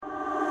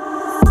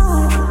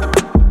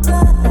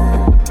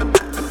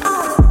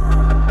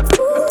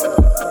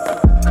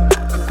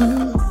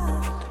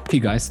Hey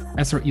guys,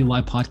 SRE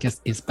Live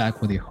Podcast is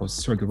back with your host,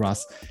 Sergey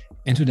Ross.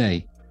 And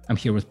today, I'm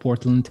here with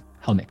Portland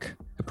Helmick,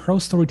 a pro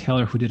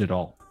storyteller who did it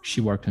all. She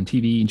worked on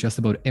TV in just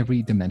about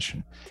every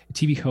dimension. A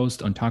TV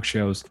host on talk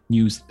shows,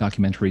 news,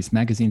 documentaries,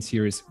 magazine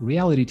series,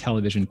 reality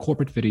television,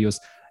 corporate videos,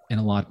 and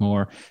a lot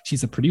more.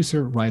 She's a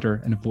producer, writer,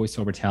 and a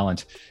voiceover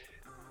talent.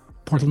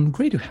 Portland,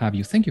 great to have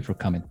you. Thank you for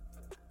coming.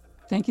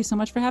 Thank you so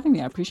much for having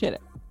me. I appreciate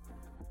it.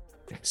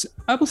 So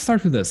I will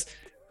start with this.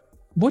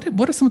 What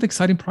are some of the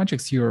exciting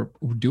projects you're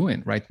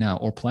doing right now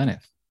or planning?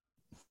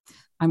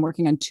 I'm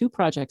working on two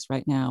projects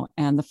right now,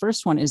 and the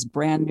first one is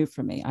brand new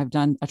for me. I've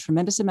done a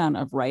tremendous amount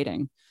of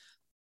writing.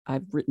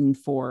 I've written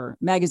for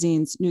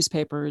magazines,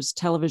 newspapers,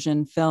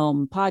 television,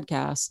 film,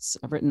 podcasts.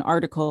 I've written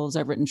articles.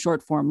 I've written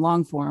short form,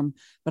 long form,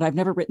 but I've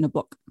never written a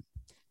book.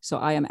 So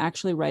I am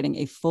actually writing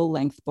a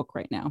full-length book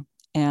right now.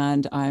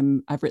 And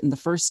I've written the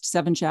first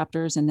 7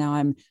 chapters, and now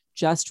I'm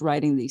just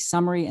writing the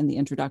summary and the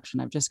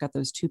introduction. I've just got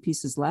those 2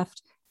 pieces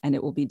left, and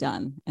it will be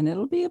done. And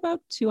it'll be about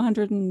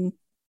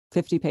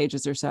 250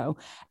 pages or so.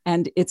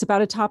 And it's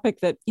about a topic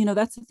that,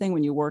 that's the thing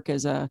when you work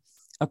as a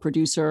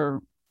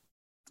producer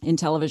in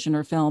television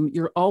or film,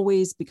 you're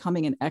always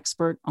becoming an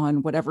expert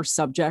on whatever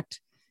subject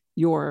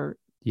you're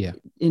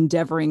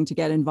endeavoring to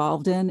get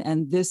involved in.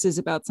 And this is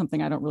about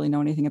something I don't really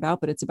know anything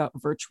about, but it's about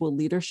virtual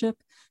leadership.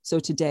 So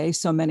today,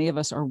 so many of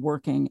us are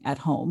working at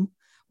home.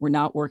 We're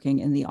not working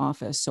in the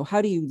office. So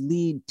how do you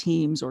lead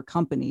teams or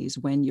companies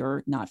when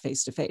you're not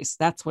face-to-face?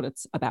 That's what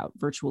it's about,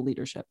 virtual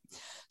leadership.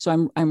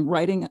 So I'm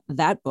writing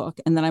that book.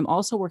 And then I'm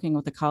also working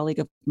with a colleague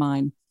of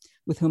mine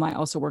with whom I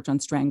also worked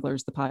on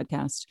Stranglers, the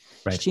podcast.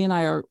 Right. She and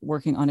I are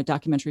working on a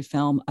documentary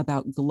film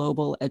about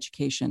global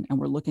education. And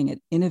we're looking at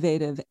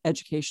innovative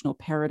educational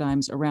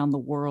paradigms around the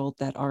world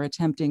that are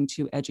attempting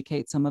to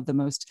educate some of the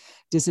most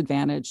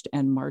disadvantaged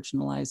and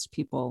marginalized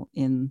people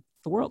in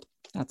the world.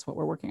 That's what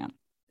we're working on.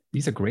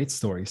 These are great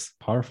stories,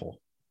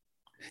 powerful.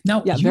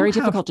 Now, very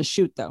difficult to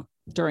shoot though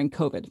during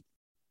COVID.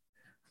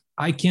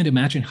 I can't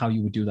imagine how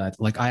you would do that.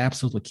 Like, I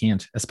absolutely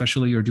can't,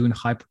 especially you're doing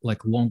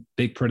long,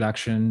 big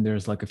production.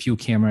 There's like a few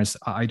cameras.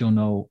 I don't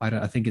know.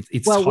 I think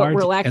it's hard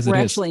we're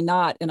actually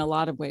not in a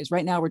lot of ways.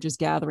 Right now, we're just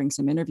gathering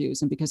some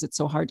interviews. And because it's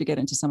so hard to get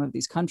into some of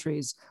these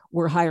countries,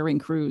 we're hiring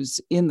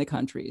crews in the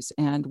countries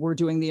and we're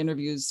doing the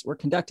interviews. We're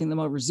conducting them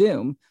over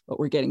Zoom, but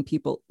we're getting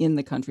people in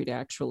the country to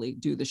actually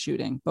do the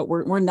shooting. But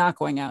we're not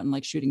going out and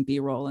like shooting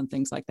B-roll and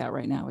things like that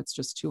right now. It's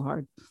just too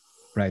hard.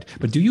 Right.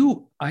 But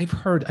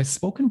I've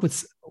spoken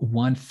with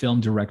one film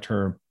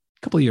director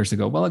a couple of years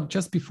ago,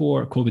 just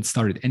before COVID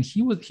started. And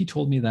he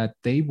told me that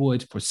they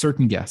would, for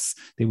certain guests,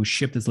 they would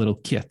ship these little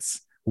kits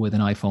with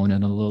an iPhone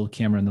and a little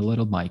camera and a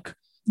little mic.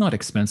 Not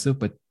expensive,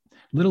 but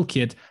little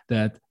kit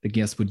that the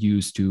guests would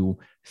use to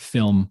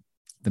film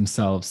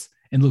themselves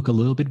and look a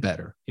little bit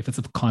better. If it's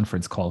a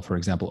conference call, for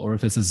example, or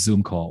if it's a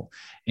Zoom call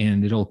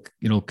and it'll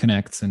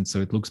connects. And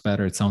so it looks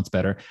better, it sounds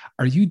better.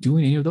 Are you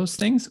doing any of those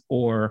things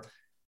or...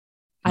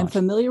 I'm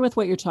familiar with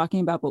what you're talking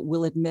about, but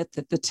will admit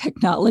that the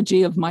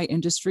technology of my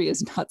industry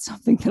is not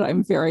something that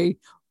I'm very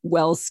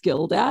well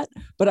skilled at,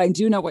 but I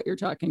do know what you're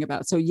talking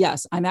about. So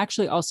yes, I'm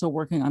actually also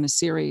working on a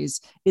series.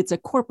 It's a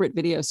corporate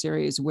video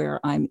series where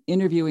I'm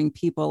interviewing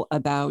people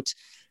about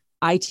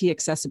IT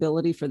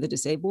accessibility for the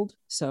disabled.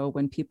 So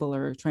when people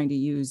are trying to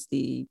use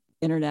the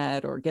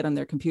internet or get on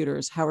their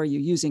computers, how are you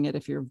using it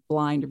if you're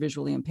blind or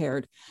visually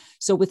impaired?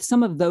 So with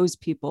some of those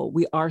people,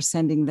 we are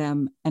sending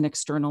them an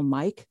external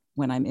mic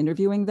when I'm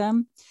interviewing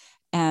them.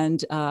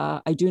 And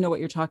I do know what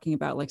you're talking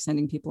about, like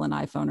sending people an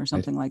iPhone or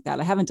something like that.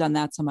 I haven't done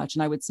that so much.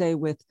 And I would say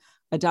with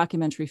a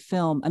documentary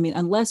film, I mean,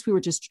 unless we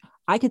were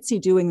I could see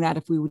doing that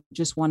if we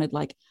just wanted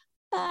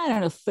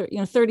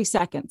 30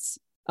 seconds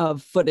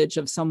of footage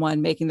of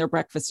someone making their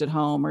breakfast at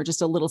home or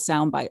just a little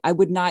soundbite. I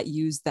would not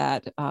use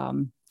that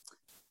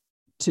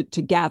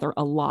to gather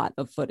a lot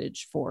of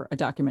footage for a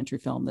documentary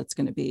film that's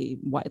going to be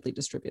widely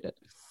distributed.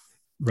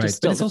 Right. Just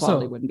still, the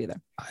quality wouldn't be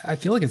there. I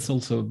feel like it's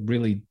also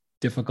really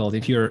difficult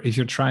if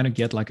you're trying to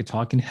get like a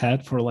talking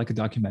head for like a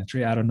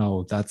documentary. I don't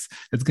know. That's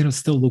going to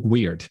still look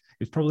weird.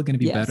 It's probably going to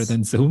be better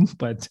than Zoom,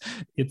 but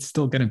it's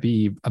still going to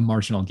be a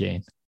marginal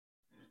gain.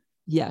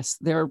 Yes,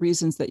 there are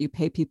reasons that you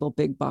pay people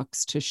big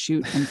bucks to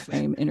shoot and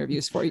frame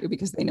interviews for you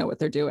because they know what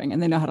they're doing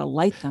and they know how to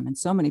light them. And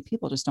so many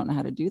people just don't know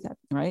how to do that,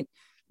 right?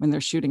 When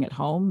they're shooting at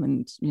home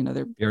and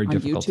they're very on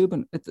difficult. YouTube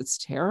and it's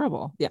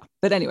terrible. Yeah.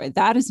 But anyway,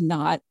 that is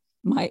not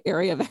my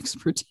area of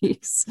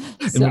expertise.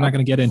 And we're not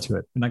going to get into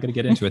it.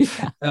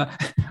 Yeah.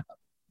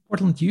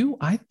 Portland,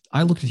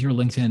 I looked at your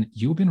LinkedIn.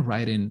 You've been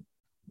writing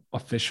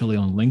officially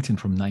on LinkedIn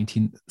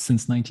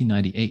since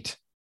 1998.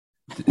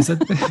 Is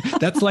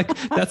that's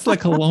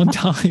like a long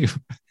time.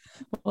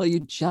 Well, you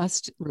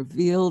just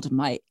revealed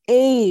my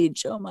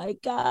age. Oh my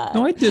God.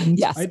 No, I didn't.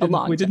 Yes, I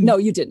didn't. No,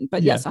 you didn't.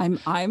 But yes,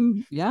 I'm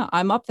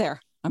up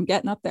there. I'm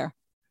getting up there.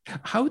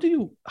 How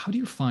do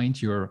you find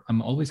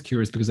I'm always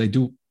curious because I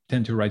do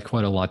tend to write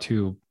quite a lot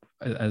too,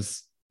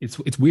 as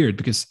it's weird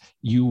because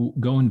you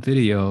go in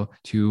video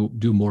to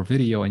do more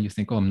video and you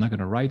think, oh, I'm not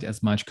going to write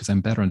as much because I'm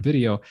better on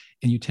video,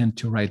 and you tend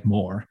to write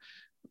more.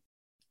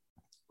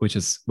 which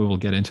is, we will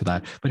get into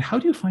that. But how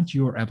do you find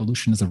your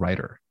evolution as a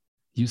writer?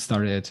 You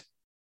started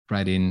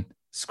writing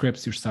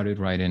scripts, you started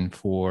writing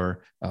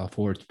for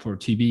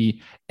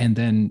TV, and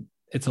then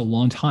it's a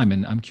long time.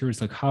 And I'm curious,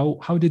 like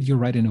how did your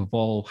writing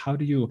evolve? How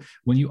do you,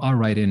 when you are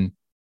writing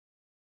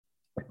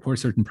for a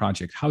certain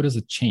project, how does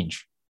it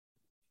change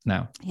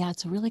now? Yeah,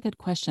 it's a really good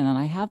question. And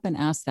I have been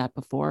asked that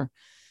before.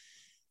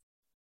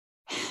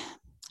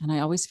 And I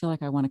always feel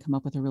like I want to come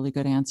up with a really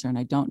good answer. And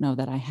I don't know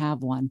that I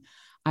have one.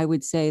 I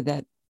would say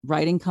that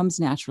writing comes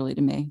naturally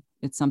to me.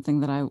 It's something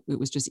that it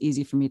was just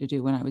easy for me to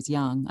do when I was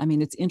young. I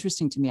mean, it's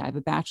interesting to me. I have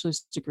a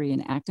bachelor's degree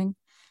in acting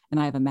and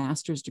I have a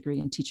master's degree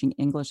in teaching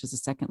English as a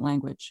second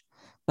language,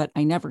 but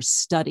I never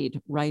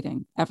studied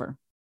writing ever.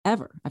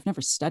 I've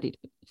never studied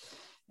it.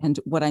 And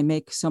what I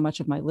make so much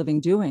of my living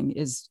doing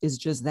is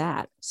just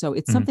that. So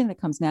it's something that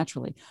comes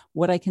naturally.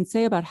 What I can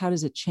say about how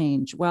does it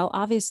change? Well,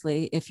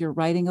 obviously, if you're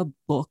writing a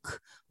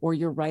book or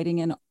you're writing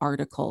an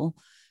article,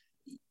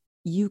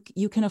 you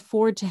can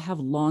afford to have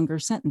longer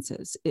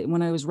sentences.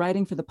 When I was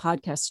writing for the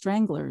podcast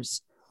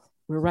Stranglers,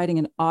 we were writing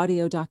an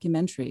audio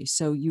documentary.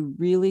 So you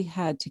really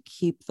had to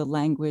keep the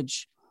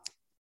language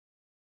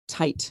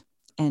tight.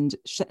 And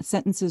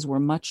sentences were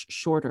much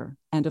shorter.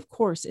 And of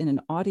course, in an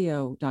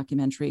audio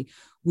documentary,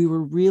 we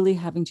were really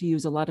having to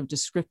use a lot of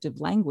descriptive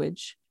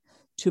language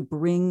to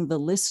bring the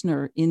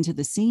listener into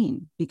the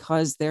scene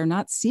because they're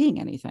not seeing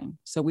anything.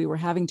 So we were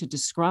having to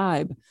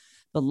describe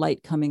the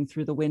light coming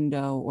through the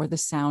window or the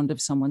sound of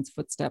someone's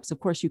footsteps. Of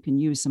course, you can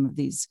use some of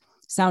these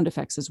sound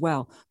effects as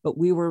well, but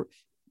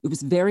it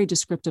was very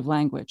descriptive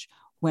language.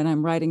 When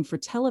I'm writing for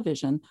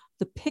television,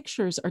 the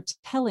pictures are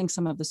telling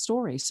some of the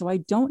story. So I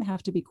don't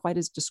have to be quite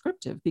as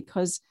descriptive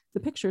because the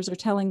pictures are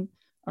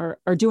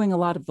doing a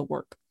lot of the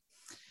work.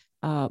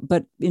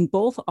 But in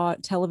both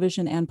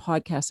television and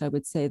podcasts, I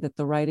would say that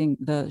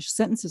the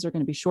sentences are going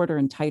to be shorter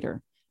and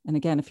tighter. And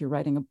again, if you're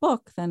writing a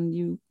book, then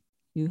you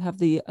have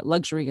the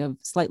luxury of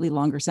slightly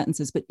longer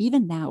sentences. But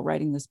even now,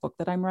 writing this book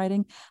that I'm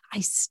writing,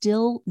 I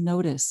still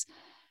notice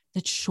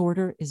that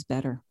shorter is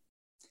better.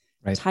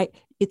 Right.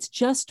 It's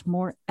just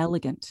more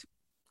elegant.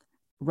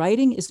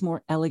 Writing is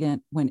more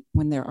elegant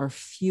when there are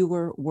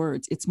fewer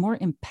words. It's more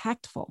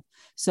impactful.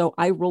 So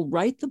I will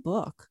write the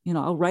book,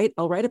 I'll write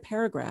a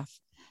paragraph,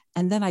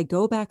 and then I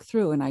go back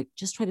through and I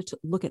just try to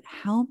look at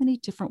how many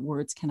different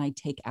words can I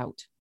take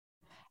out.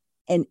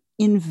 And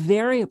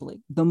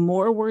invariably, the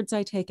more words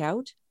I take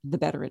out, the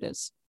better it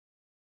is.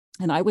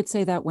 And I would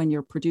say that when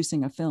you're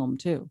producing a film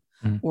too,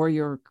 or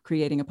you're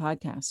creating a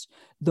podcast,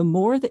 the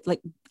more that,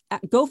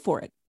 go for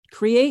it.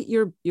 Create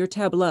your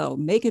tableau,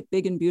 make it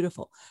big and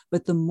beautiful.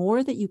 But the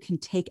more that you can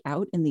take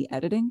out in the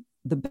editing,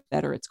 the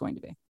better it's going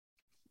to be.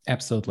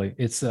 Absolutely.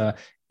 It's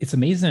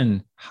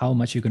amazing how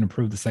much you can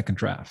improve the second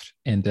draft.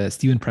 And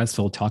Steven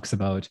Pressfield talks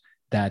about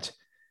that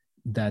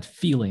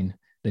feeling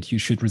that you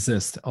should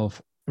resist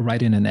of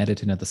writing and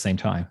editing at the same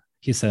time.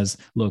 He says,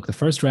 look, the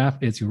first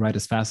draft is you write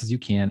as fast as you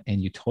can and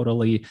you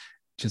totally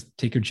just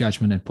take your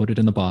judgment and put it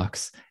in the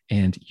box.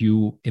 And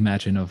you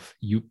imagine of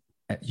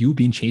you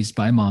being chased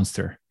by a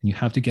monster and you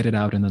have to get it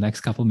out in the next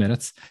couple of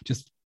minutes.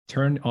 Just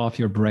turn off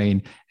your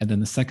brain. And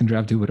then the second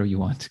draft, do whatever you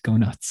want. Go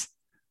nuts.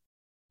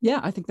 Yeah,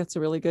 I think that's a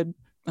really good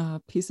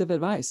piece of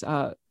advice.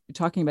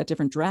 Talking about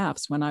different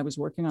drafts, when I was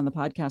working on the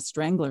podcast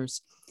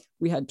Stranglers,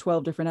 we had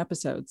 12 different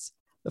episodes.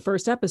 The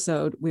first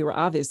episode, we were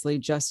obviously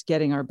just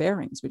getting our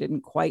bearings. We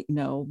didn't quite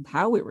know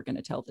how we were going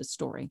to tell this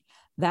story.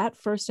 That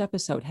first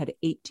episode had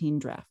 18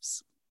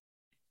 drafts.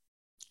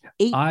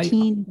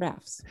 18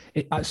 drafts.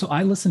 So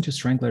I listened to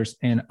Stranglers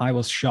and I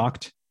was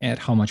shocked at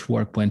how much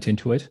work went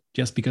into it,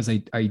 just because I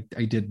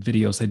did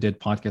videos, I did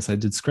podcasts, I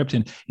did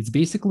scripting.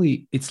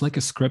 It's like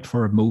a script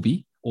for a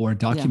movie or a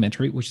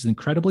documentary, which is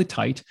incredibly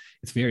tight.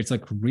 It's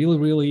like really,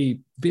 really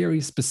very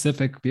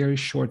specific, very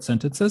short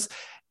sentences.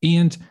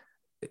 And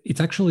it's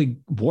actually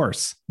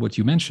worse. What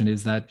you mentioned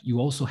is that you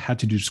also had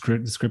to do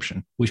script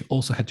description, which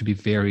also had to be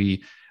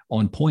very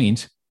on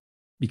point,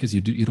 because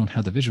you don't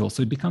have the visual.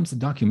 So it becomes a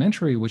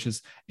documentary,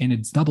 and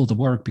it's double the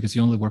work because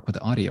you only work with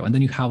the audio. And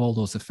then you have all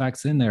those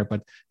effects in there,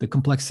 but the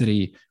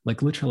complexity,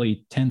 like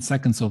literally 10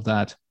 seconds of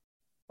that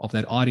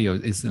audio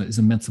is an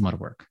immense amount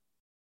of work.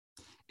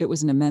 It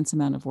was an immense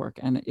amount of work.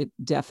 And it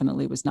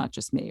definitely was not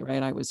just me,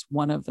 right? I was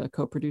one of the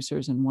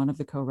co-producers and one of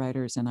the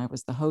co-writers, and I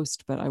was the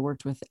host, but I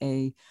worked with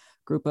a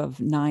group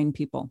of 9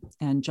 people.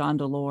 And John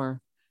Delore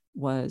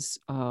was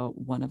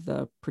one of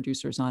the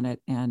producers on it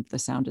and the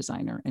sound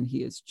designer. And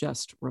he is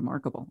just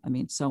remarkable. I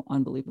mean, so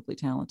unbelievably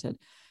talented.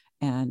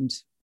 And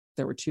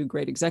there were 2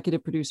 great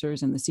executive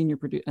producers and the senior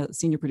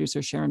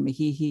producer, Sharon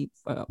Mahihi,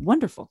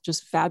 wonderful,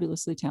 just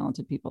fabulously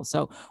talented people.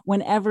 So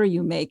whenever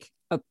you make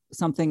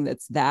something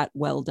that's that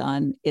well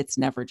done, it's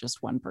never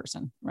just one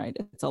person, right?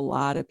 It's a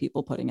lot of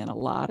people putting in a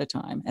lot of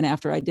time. And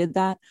after I did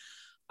that,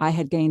 I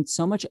had gained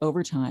so much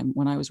overtime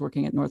when I was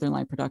working at Northern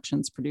Light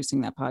Productions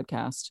producing that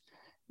podcast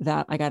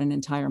that I got an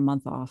entire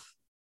month off.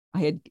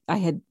 I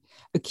had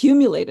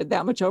accumulated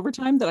that much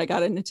overtime that I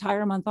got an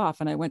entire month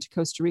off, and I went to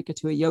Costa Rica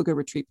to a yoga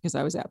retreat because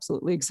I was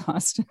absolutely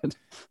exhausted.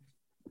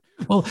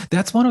 Well,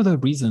 that's one of the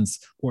reasons,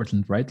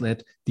 Portland, right?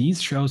 That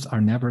these shows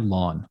are never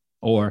long,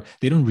 or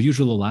they don't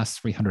usually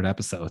last 300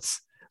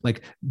 episodes.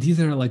 Like these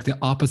are like the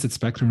opposite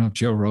spectrum of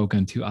Joe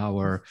Rogan to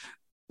our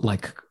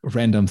like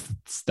random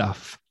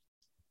stuff.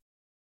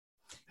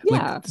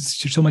 Like Yeah.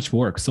 so much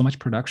work, so much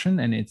production,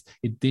 and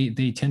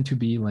they tend to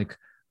be like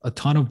a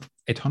ton of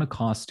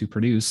cost to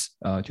produce,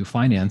 to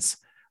finance,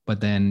 but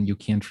then you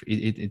can't.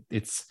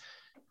 It's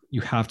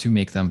you have to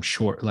make them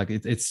short. Like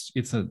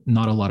it's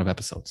not a lot of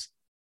episodes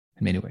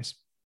in many ways.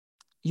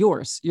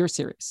 Your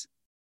series.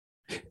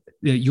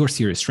 Your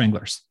series,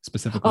 Stranglers,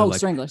 specifically. Oh, like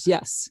Stranglers.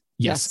 Yes.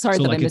 yes. Sorry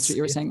So that I like missed what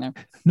you were saying there.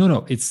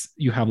 no, it's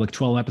you have like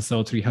 12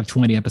 episodes or you have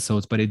 20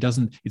 episodes, but it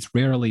doesn't. It's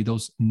rarely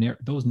those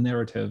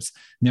narrative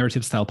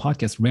style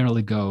podcasts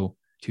rarely go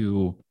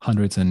to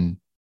hundreds and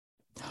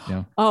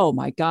Oh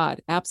my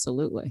God,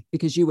 absolutely.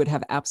 Because you would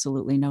have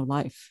absolutely no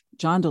life.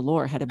 John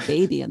Delore had a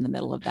baby in the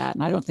middle of that.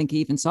 And I don't think he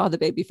even saw the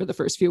baby for the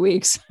first few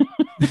weeks.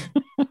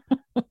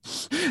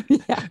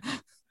 Yeah.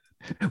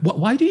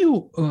 Why do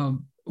you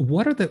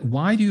why did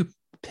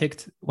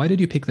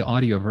you pick the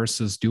audio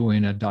versus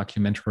doing a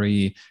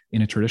documentary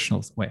in a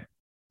traditional way?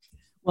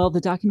 Well,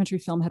 the documentary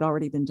film had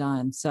already been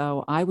done.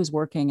 So I was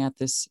working at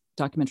this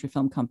documentary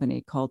film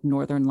company called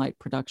Northern Light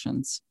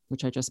Productions,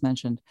 which I just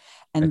mentioned.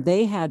 And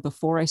they had,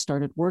 before I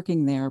started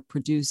working there,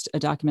 produced a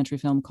documentary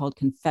film called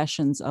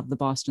Confessions of the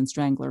Boston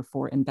Strangler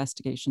for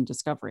Investigation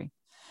Discovery.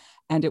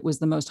 And it was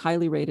the most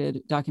highly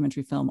rated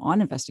documentary film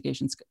on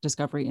Investigation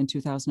Discovery in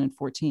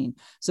 2014.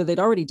 So they'd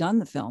already done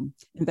the film.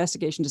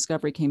 Investigation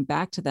Discovery came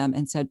back to them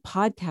and said,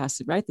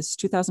 podcasts, right? This is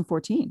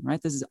 2014,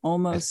 right? This is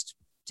almost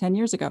 10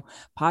 years ago.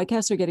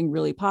 Podcasts are getting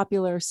really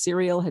popular.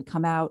 Serial had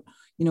come out.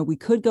 We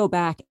could go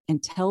back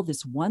and tell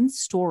this one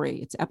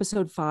story. It's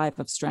episode 5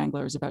 of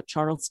Stranglers about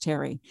Charles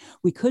Terry.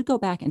 We could go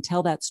back and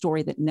tell that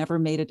story that never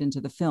made it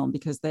into the film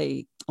because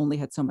they only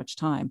had so much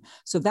time.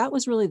 So that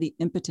was really the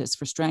impetus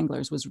for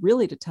Stranglers, was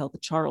really to tell the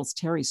Charles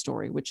Terry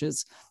story, which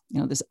is,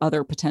 this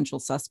other potential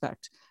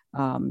suspect.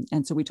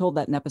 And so we told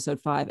that in episode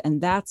 5, and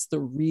that's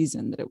the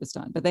reason that it was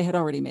done. But they had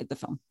already made the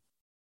film.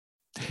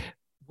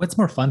 What's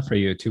more fun for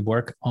you, to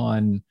work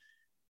on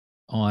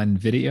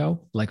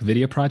video, like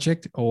video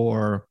project,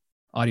 or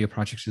audio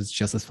projects is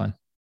just as fun?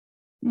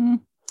 The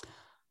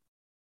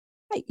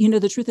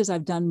truth is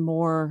I've done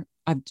more,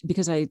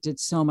 because I did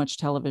so much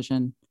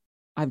television,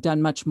 I've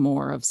done much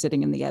more of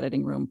sitting in the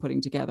editing room, putting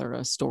together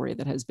a story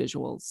that has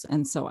visuals.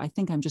 And so I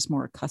think I'm just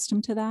more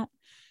accustomed to that.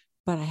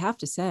 But I have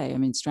to say,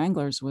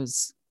 Stranglers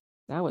was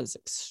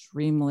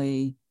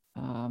extremely,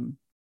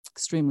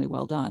 extremely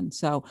well done.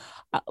 So,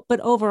 but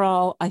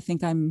overall, I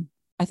think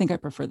I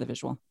prefer the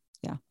visual.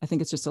 Yeah. I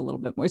think it's just a little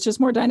bit more, it's just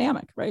more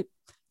dynamic, right?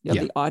 You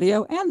have the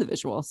audio and the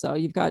visual. So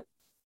you've got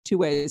two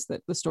ways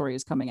that the story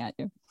is coming at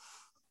you.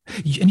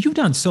 And you've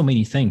done so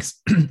many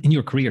things in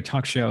your career: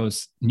 talk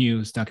shows,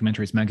 news,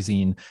 documentaries,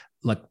 magazine,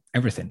 like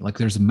everything. Like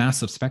there's a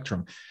massive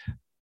spectrum.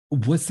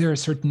 Was there a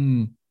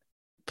certain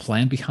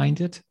plan behind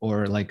it,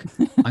 or like,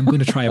 I'm going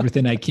to try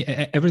everything I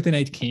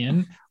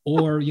can,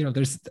 or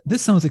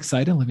this sounds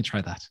exciting, let me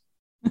try that?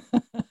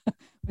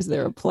 Is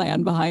there a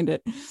plan behind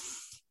it?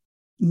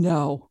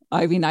 No.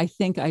 I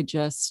think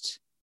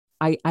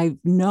I've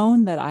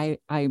known that I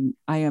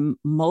am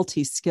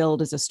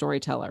multi-skilled as a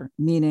storyteller,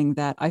 meaning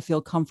that I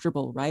feel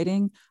comfortable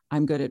writing.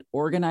 I'm good at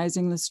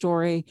organizing the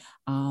story.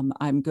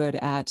 I'm good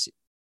at,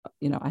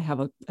 I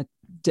have a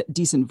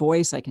decent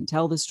voice. I can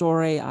tell the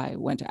story. I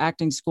went to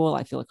acting school.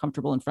 I feel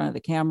comfortable in front of the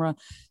camera.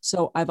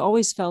 So I've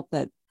always felt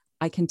that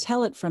I can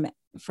tell it from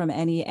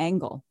any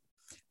angle.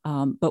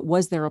 But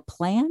was there a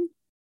plan?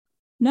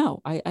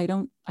 No, I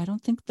don't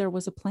think there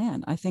was a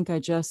plan. I think I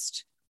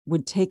just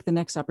would take the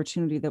next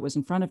opportunity that was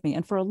in front of me.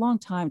 And for a long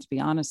time, to be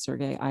honest,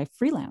 Sergey, I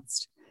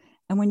freelanced.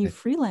 And when you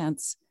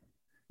freelance,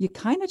 you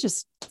kind of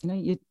just,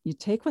 you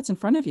take what's in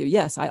front of you.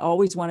 Yes, I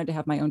always wanted to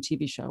have my own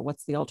TV show,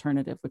 What's the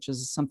Alternative, which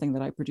is something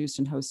that I produced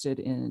and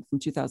hosted from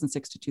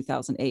 2006 to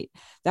 2008.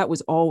 That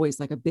was always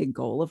like a big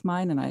goal of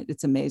mine. And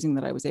it's amazing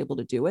that I was able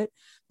to do it.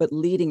 But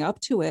leading up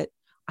to it,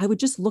 I would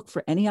just look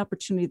for any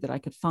opportunity that I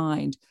could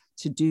find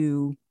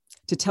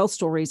to tell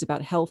stories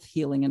about health,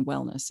 healing, and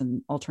wellness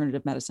and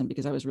alternative medicine,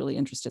 because I was really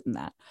interested in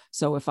that.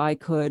 So if I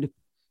could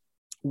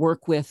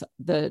work with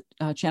the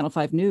Channel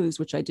 5 News,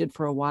 which I did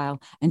for a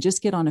while, and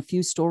just get on a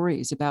few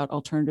stories about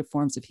alternative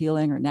forms of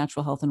healing or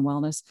natural health and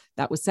wellness,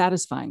 that was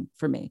satisfying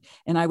for me.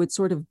 And I would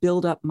sort of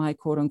build up my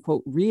quote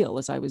unquote reel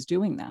as I was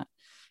doing that.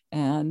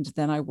 And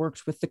then I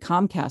worked with the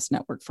Comcast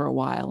network for a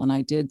while, and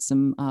I did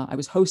I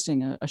was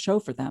hosting a show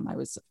for them. I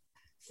was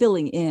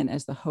filling in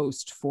as the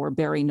host for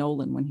Barry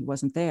Nolan when he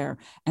wasn't there.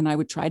 And I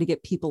would try to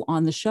get people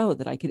on the show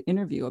that I could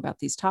interview about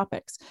these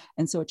topics.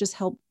 And so it just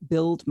helped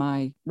build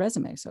my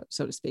resume,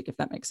 so to speak, if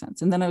that makes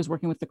sense. And then I was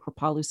working with the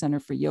Kripalu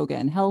Center for Yoga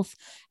and Health,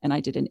 and I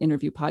did an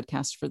interview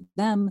podcast for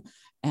them.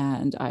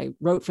 And I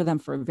wrote for them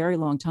for a very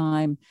long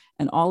time.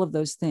 And all of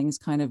those things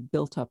kind of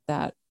built up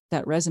that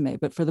that resume.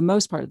 But for the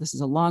most part, this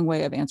is a long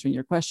way of answering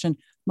your question.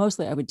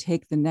 Mostly I would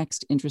take the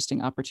next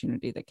interesting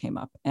opportunity that came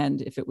up.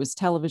 And if it was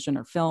television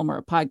or film or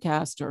a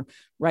podcast or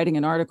writing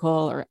an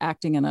article or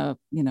acting in a,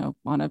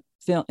 on a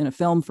film, in a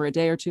film for a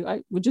day or two,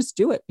 I would just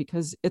do it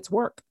because it's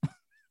work.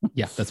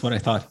 Yeah, that's what I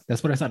thought.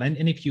 That's what I thought.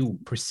 And if you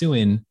pursue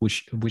in,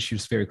 which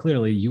is very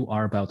clearly, you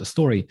are about the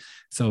story.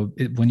 So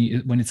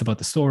when it's about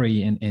the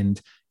story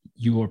and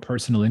you are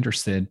personally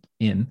interested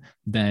in,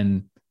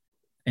 then,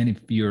 and if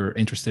you're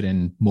interested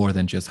in more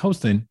than just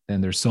hosting,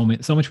 then there's so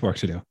much work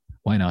to do.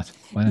 Why not?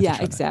 Yeah,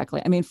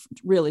 exactly. I mean,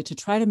 really, to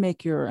try to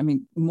make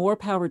more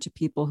power to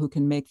people who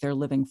can make their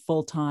living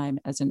full time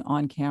as an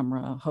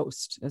on-camera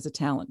host, as a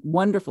talent.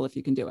 Wonderful if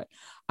you can do it.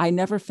 I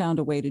never found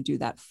a way to do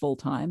that full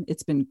time.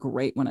 It's been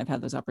great when I've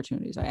had those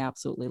opportunities. I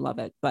absolutely love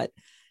it. But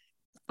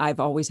I've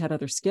always had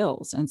other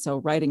skills. And so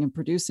writing and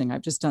producing,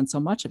 I've just done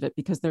so much of it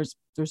because there's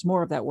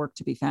more of that work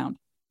to be found,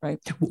 right?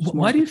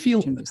 Why do you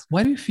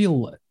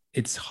feel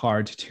it's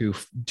hard to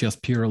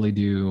just purely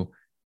do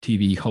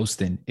TV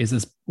hosting? Is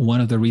this one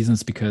of the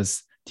reasons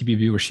because TV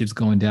viewership's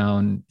going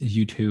down,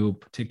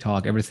 YouTube,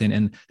 TikTok, everything,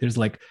 and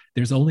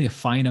there's only a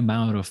fine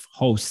amount of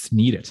hosts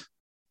needed?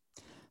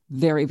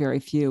 Very, very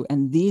few.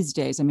 And these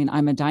days, I mean,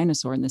 I'm a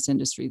dinosaur in this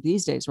industry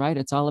these days, right?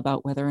 It's all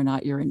about whether or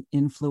not you're an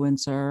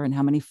influencer and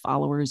how many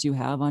followers you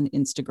have on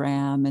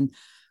Instagram. And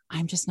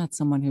I'm just not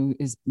someone who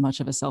is much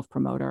of a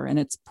self-promoter. And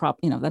it's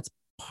that's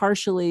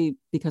partially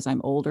because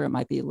I'm older. It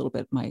might be a little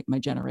bit my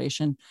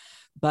generation,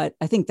 but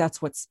I think that's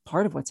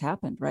part of what's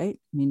happened, right?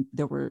 I mean,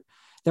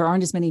 there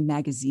aren't as many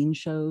magazine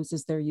shows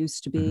as there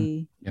used to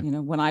be. Mm-hmm.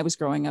 Yep. When I was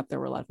growing up, there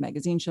were a lot of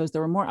magazine shows.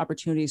 There were more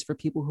opportunities for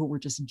people who were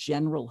just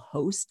general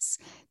hosts.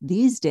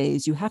 These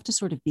days, you have to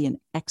sort of be an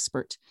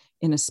expert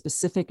in a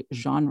specific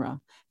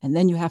genre, and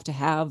then you have to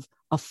have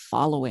a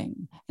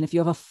following. And if you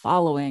have a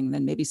following,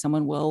 then maybe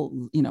someone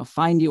will,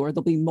 find you, or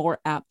they'll be more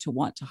apt to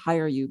want to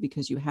hire you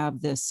because you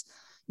have this.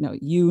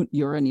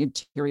 You're an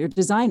interior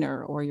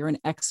designer, or you're an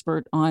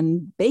expert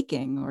on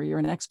baking, or you're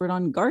an expert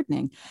on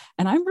gardening.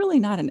 And I'm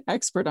really not an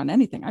expert on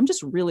anything. I'm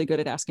just really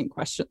good at asking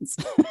questions.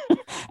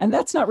 And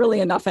that's not really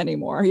enough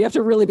anymore. You have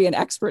to really be an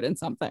expert in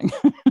something.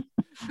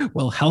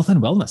 Well, health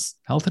and wellness,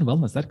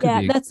 that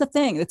could be. That's the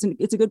thing.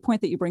 It's a good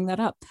point that you bring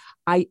that up.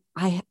 I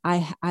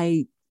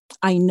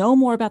know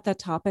more about that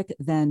topic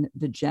than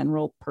the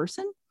general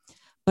person.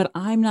 But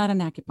I'm not an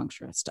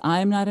acupuncturist.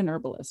 I'm not an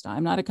herbalist.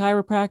 I'm not a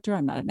chiropractor.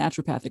 I'm not a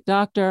naturopathic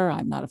doctor.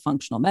 I'm not a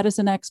functional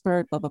medicine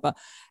expert, blah, blah, blah.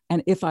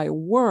 And if I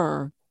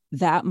were,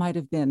 that might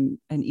have been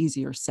an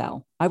easier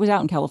sell. I was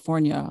out in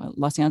California,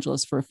 Los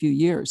Angeles, for a few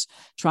years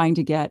trying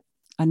to get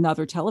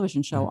another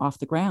television show off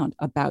the ground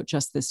about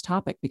just this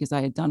topic, because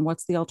I had done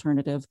What's the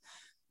Alternative,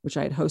 which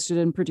I had hosted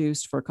and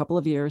produced for a couple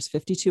of years,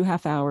 52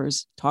 half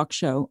hours talk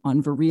show on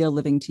Varia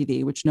Living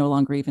TV, which no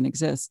longer even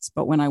exists.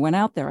 But when I went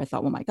out there, I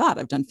thought, well, my God,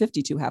 I've done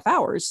 52 half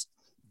hours.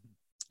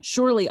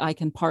 Surely I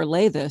can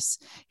parlay this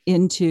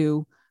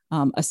into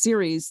a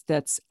series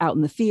that's out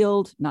in the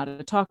field, not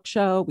a talk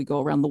show. We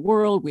go around the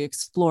world. We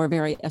explore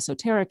very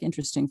esoteric,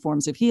 interesting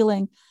forms of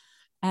healing.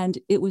 And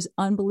it was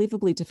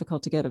unbelievably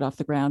difficult to get it off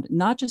the ground,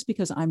 not just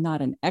because I'm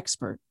not an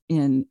expert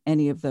in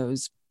any of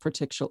those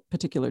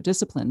particular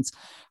disciplines,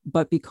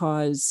 but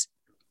because,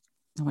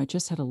 I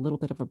just had a little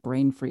bit of a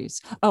brain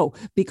freeze.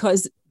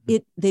 Because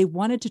they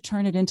wanted to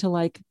turn it into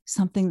like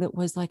something that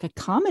was like a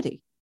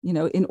comedy,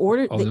 in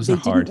order, they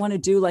didn't want to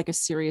do like a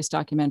serious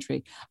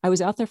documentary. I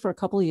was out there for a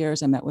couple of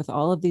years. I met with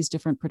all of these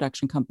different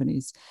production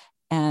companies,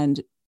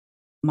 and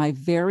my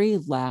very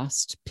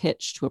last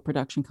pitch to a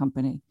production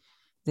company,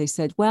 they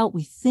said, well,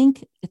 we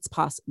think it's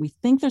possible. We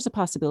think there's a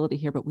possibility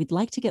here, but we'd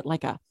like to get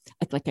like a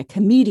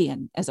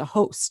comedian as a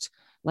host,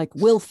 like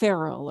Will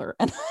Ferrell,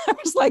 and I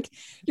was like,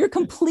 you're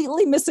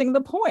completely missing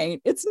the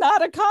point. It's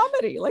not a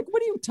comedy. Like,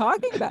 what are you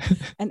talking about?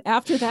 And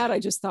after that, I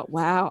just thought,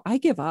 wow, I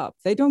give up.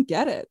 They don't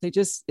get it. They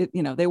just,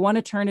 they want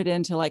to turn it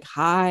into like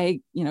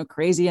high,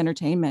 crazy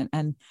entertainment.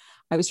 And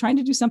I was trying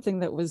to do something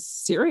that was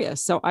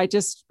serious. So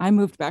I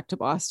moved back to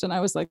Boston. I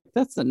was like,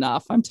 that's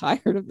enough. I'm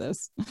tired of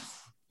this.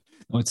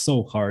 Oh, it's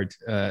so hard,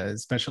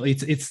 especially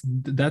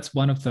that's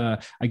one of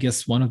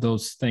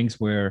those things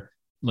where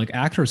like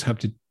actors have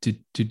to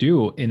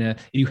do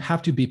you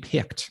have to be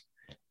picked,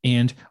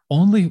 and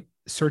only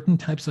certain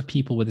types of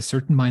people with a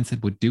certain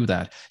mindset would do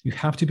that. You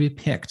have to be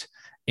picked,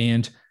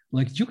 and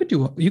like you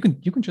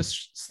can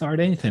just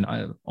start anything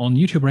on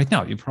YouTube right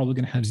now. You're probably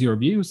going to have 0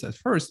 views at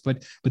first,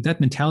 but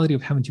that mentality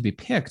of having to be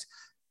picked,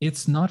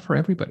 it's not for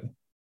everybody.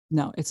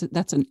 No,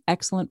 that's an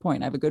excellent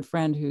point. I have a good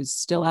friend who's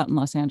still out in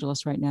Los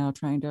Angeles right now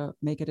trying to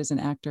make it as an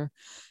actor.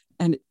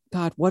 And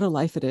God, what a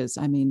life it is.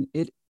 I mean,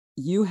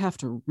 you have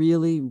to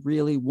really,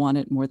 really want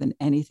it more than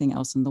anything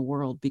else in the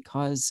world,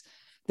 because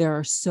there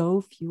are so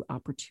few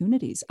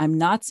opportunities. I'm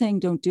not saying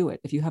don't do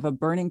it. If you have a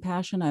burning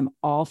passion, I'm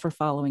all for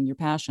following your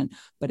passion,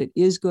 but it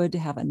is good to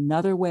have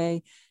another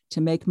way to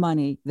make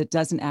money that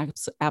doesn't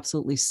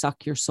absolutely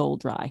suck your soul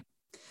dry.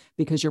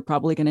 because you're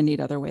probably going to need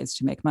other ways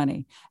to make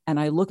money. And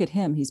I look at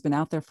him, he's been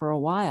out there for a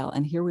while,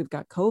 and here we've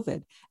got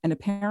COVID. And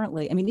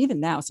apparently, I mean, even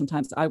now,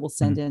 sometimes I will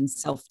send in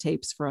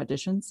self-tapes for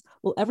auditions.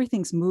 Well,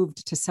 everything's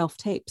moved to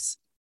self-tapes.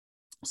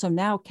 So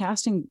now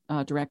casting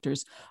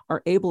directors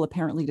are able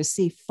apparently to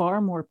see far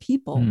more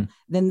people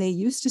than they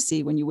used to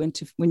see when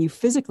you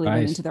physically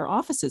went into their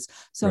offices.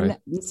 So,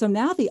 so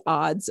now the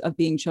odds of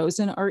being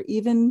chosen are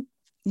even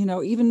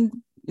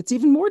it's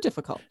even more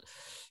difficult.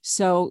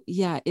 So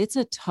yeah, it's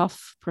a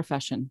tough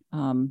profession.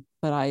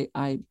 But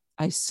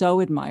I so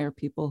admire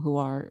people who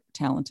are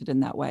talented in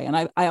that way. And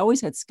I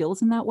always had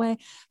skills in that way,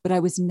 but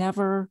it was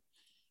never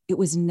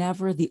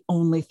the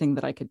only thing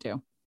that I could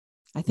do.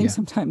 I think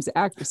sometimes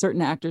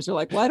certain actors are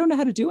like, well, I don't know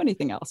how to do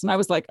anything else. And I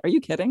was like, are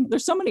you kidding?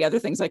 There's so many other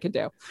things I could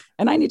do,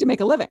 and I need to make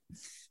a living.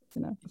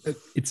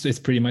 It's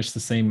pretty much the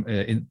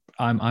same.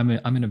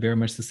 I'm in a very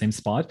much the same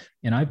spot.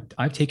 And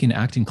I've taken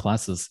acting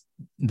classes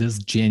this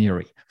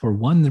January for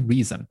one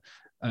reason.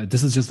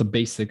 This is just a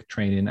basic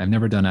training. I've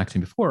never done acting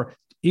before.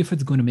 If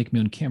it's going to make me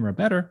on camera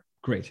better,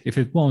 great. If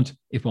it won't,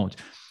 it won't.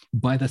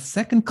 By the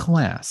second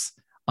class,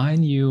 I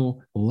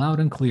knew loud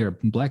and clear,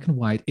 black and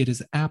white, it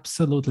is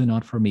absolutely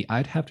not for me.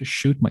 I'd have to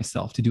shoot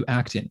myself to do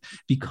acting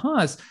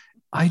because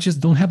I just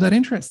don't have that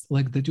interest.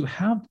 Like that you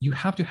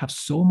have to have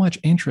so much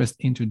interest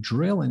into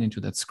drilling into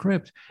that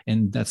script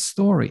and that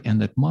story and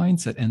that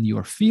mindset and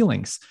your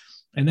feelings.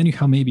 And then you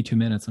have maybe 2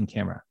 minutes on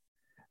camera.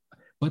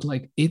 But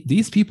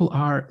these people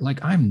are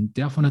like, I'm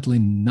definitely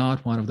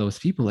not one of those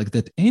people. Like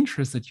that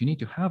interest that you need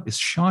to have is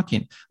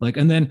shocking. Like,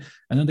 and then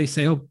they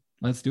say, oh,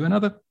 let's do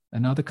another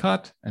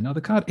cut.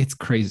 It's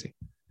crazy.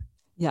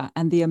 Yeah.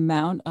 And the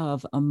amount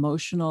of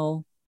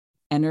emotional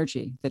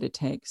energy that it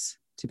takes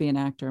to be an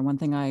actor. One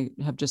thing I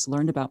have just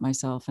learned about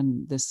myself,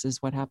 and this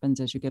is what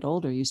happens as you get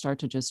older, you start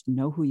to just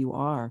know who you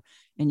are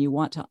and you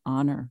want to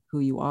honor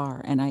who you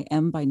are. And I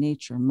am by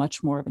nature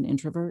much more of an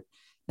introvert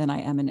than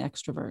I am an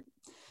extrovert.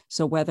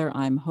 So whether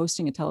I'm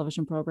hosting a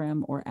television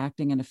program or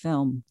acting in a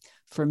film,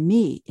 for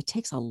me, it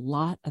takes a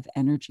lot of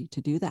energy to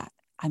do that.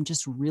 I'm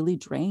just really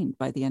drained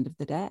by the end of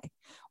the day.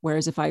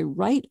 Whereas if I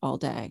write all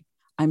day,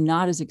 I'm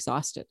not as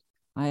exhausted.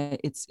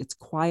 It's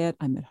quiet.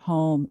 I'm at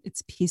home.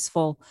 It's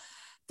peaceful.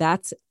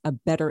 That's a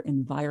better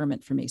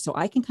environment for me. So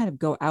I can kind of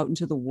go out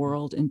into the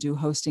world and do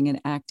hosting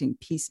and acting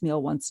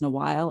piecemeal once in a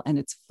while, and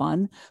it's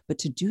fun. But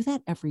to do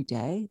that every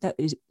day,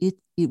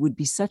 it would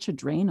be such a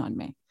drain on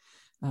me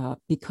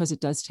because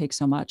it does take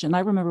so much. And I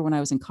remember when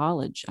I was in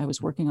college, I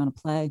was working on a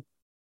play,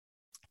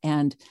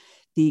 and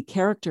the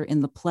character in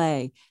the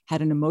play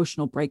had an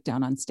emotional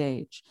breakdown on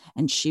stage,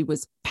 and she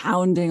was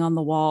pounding on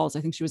the walls.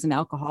 I think she was an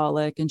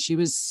alcoholic, and she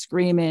was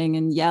screaming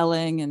and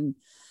yelling, and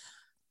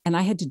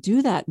I had to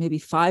do that maybe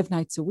 5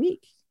 nights a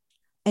week.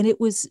 And it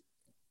was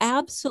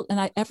absolutely,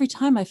 and every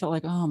time I felt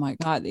like, oh my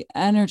God, the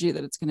energy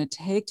that it's going to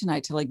take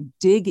tonight to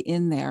dig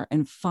in there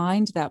and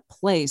find that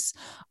place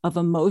of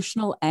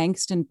emotional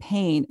angst and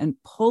pain and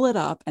pull it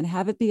up and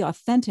have it be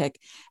authentic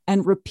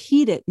and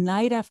repeat it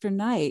night after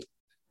night.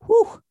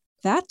 Whew,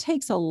 that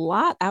takes a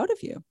lot out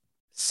of you.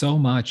 So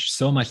much.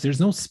 There's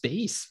no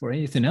space for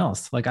anything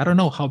else. Like, I don't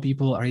know how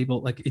people are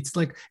able, it's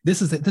like,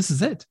 this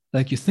is it.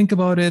 Like, you think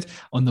about it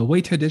on the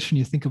way to audition,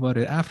 you think about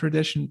it after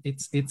audition.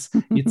 It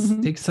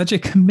takes such a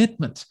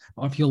commitment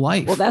of your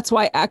life. Well, that's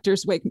why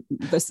actors,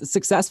 the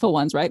successful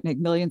ones, right, make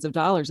millions of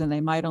dollars, and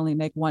they might only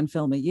make one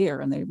film a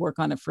year, and they work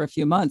on it for a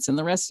few months, and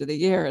the rest of the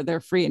year they're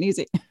free and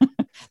easy.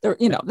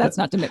 That's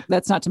not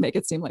to make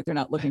it seem like they're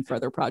not looking for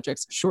other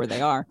projects. Sure,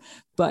 they are,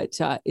 but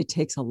it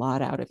takes a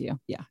lot out of you.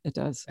 Yeah, it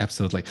does.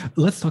 Absolutely.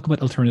 Let's talk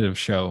about alternative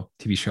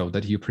TV show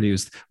that you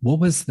produced. What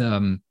was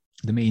the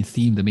main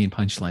theme, the main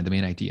punchline, the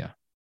main idea?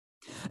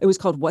 It was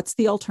called What's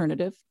the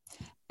Alternative?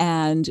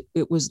 And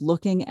it was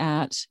looking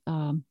at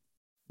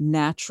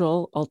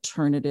natural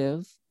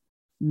alternative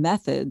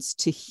methods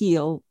to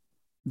heal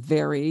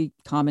very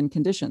common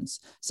conditions.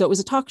 So it was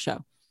a talk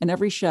show. And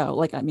every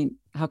show,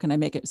 how can I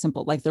make it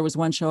simple? Like, there was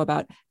one show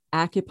about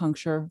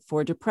acupuncture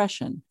for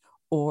depression,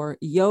 or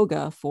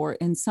yoga for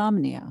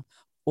insomnia,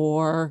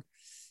 or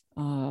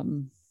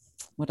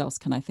what else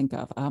can I think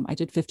of? I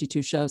did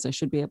 52 shows. I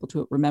should be able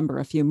to remember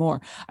a few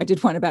more. I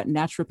did one about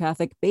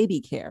naturopathic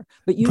baby care,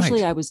 but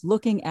usually I was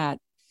looking at,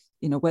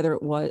 whether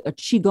it was a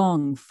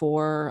qigong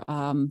for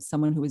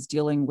someone who was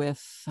dealing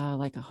with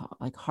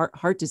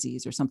heart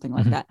disease or something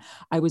like that.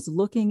 I was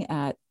looking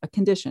at a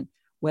condition,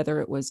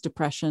 whether it was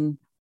depression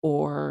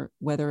or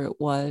whether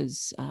it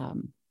was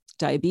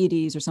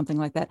diabetes or something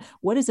like that.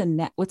 What's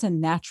a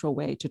natural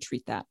way to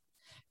treat that?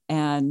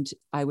 And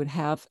I would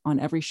have, on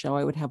every show,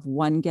 I would have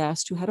one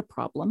guest who had a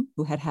problem,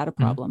 who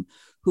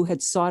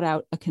had sought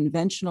out a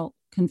conventional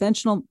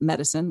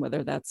medicine,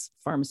 whether that's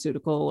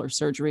pharmaceutical or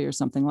surgery or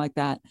something like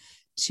that,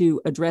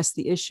 to address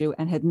the issue,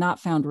 and had not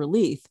found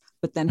relief,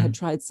 but then had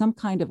tried some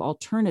kind of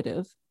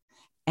alternative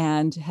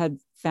and had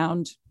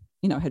found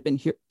had been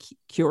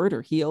cured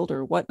or healed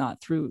or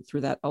whatnot through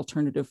that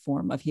alternative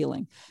form of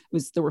healing.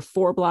 There were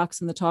 4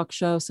 blocks in the talk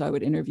show. So I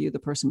would interview the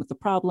person with the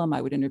problem.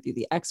 I would interview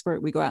the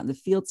expert. We go out in the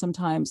field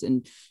sometimes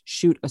and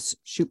shoot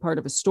part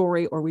of a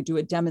story, or we do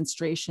a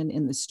demonstration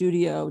in the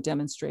studio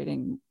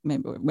demonstrating,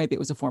 maybe it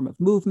was a form of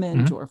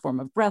movement or a form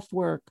of breath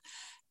work.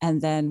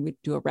 And then we'd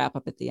do a wrap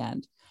up at the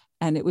end.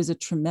 And it was a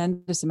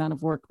tremendous amount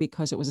of work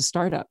because it was a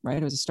startup, right?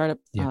 It was a startup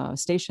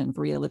station,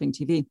 Berea Living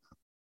TV.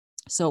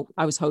 So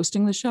I was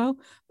hosting the show,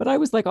 but I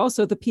was like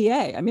also the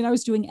PA. I mean, I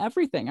was doing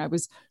everything. I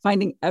was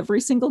finding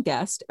every single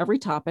guest, every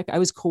topic. I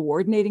was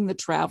coordinating the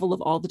travel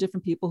of all the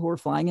different people who were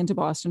flying into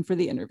Boston for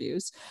the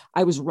interviews.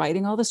 I was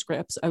writing all the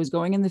scripts. I was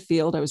going in the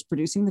field. I was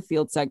producing the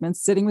field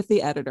segments, sitting with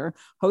the editor,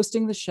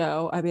 hosting the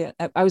show. I mean,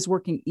 I was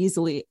working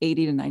easily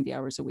 80 to 90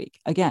 hours a week.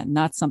 Again,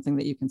 not something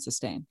that you can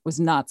sustain. It was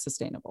not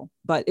sustainable,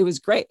 but it was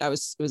great. It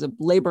was a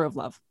labor of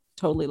love.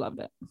 Totally loved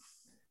it.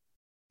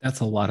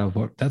 That's a lot of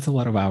work. That's a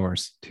lot of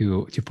hours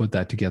to put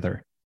that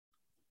together.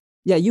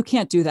 Yeah, you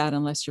can't do that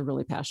unless you're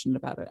really passionate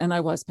about it. And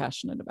I was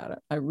passionate about it.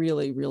 I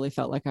really, really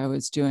felt like I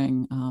was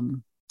doing,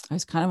 I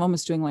was kind of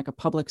almost doing like a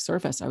public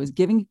service. I was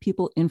giving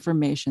people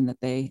information that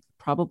they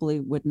probably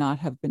would not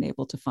have been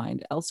able to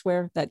find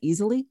elsewhere that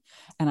easily.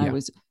 And I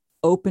was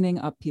opening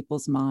up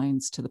people's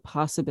minds to the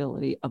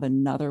possibility of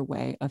another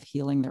way of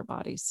healing their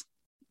bodies.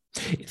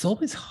 It's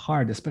always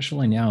hard,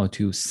 especially now,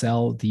 to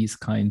sell these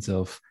kinds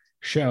of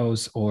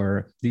shows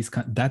or this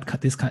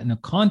kind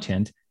of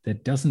content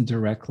that doesn't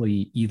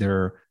directly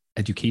either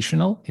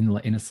educational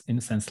in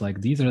a sense,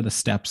 like these are the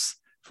steps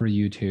for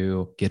you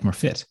to get more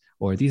fit,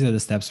 or these are the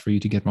steps for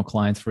you to get more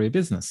clients for your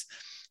business.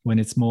 When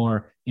it's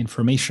more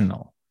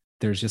informational,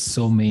 there's just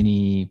so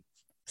many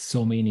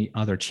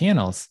other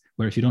channels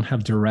where if you don't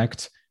have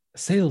direct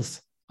sales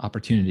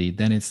opportunity,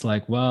 then it's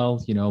like,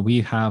 well,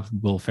 we have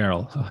Will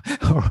Ferrell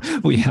or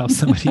we have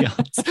somebody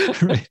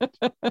else, right?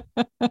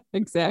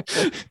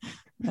 Exactly.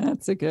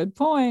 That's a good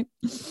point.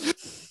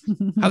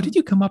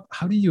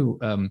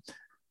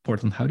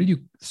 Portland, how did you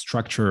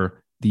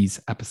structure these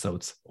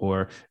episodes?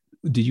 Or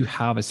did you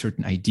have a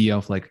certain idea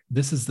of like,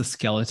 this is the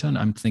skeleton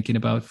I'm thinking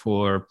about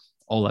for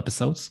all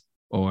episodes?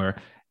 And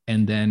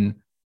then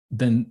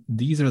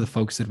these are the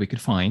folks that we could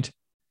find.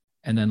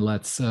 And then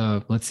let's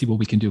see what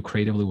we can do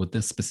creatively with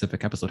this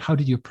specific episode. How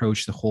did you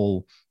approach the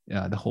whole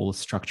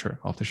structure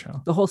of the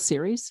show? The whole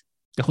series?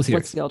 The whole series.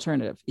 What's the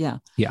alternative? Yeah.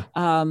 Yeah.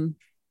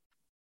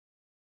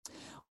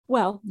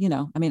 Well,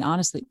 I mean,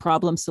 honestly,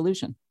 problem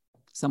solution.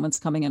 Someone's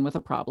coming in with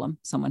a problem.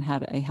 Someone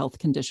had a health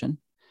condition.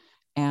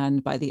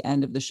 And by the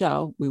end of the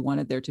show, we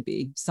wanted there to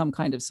be some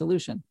kind of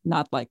solution.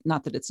 Not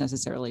that it's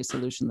necessarily a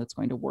solution that's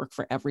going to work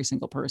for every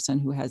single person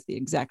who has the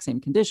exact same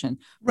condition,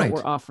 but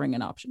we're offering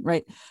an option,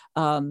 right?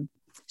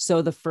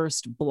 So the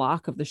first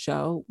block of the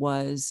show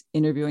was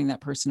interviewing that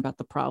person about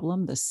the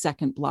problem. The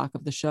second block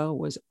of the show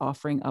was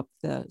offering up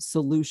the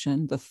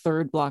solution. The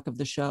third block of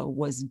the show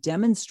was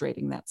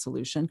demonstrating that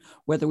solution,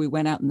 whether we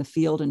went out in the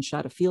field and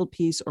shot a field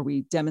piece or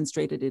we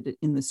demonstrated it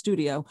in the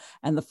studio.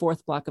 And the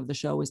fourth block of the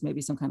show was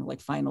maybe some kind of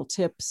like final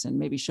tips and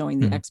maybe showing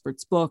the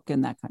expert's book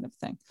and that kind of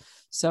thing.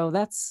 So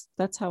that's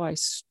how I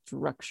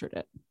structured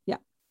it. Yeah.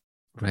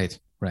 Right.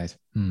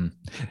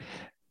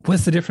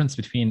 What's the difference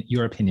between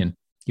your opinion?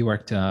 You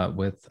worked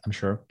with, I'm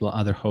sure,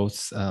 other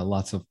hosts,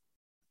 lots of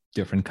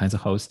different kinds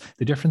of hosts.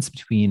 The difference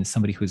between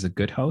somebody who's a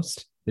good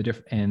host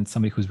and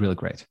somebody who's really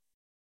great?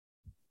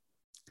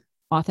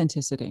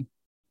 Authenticity.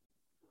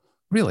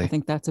 Really? I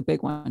think that's a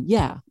big one.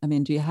 Yeah. I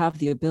mean, do you have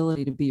the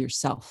ability to be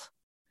yourself?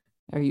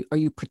 Are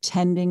you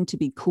pretending to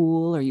be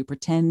cool? Are you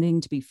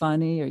pretending to be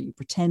funny? Are you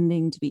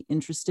pretending to be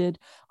interested?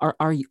 Or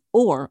are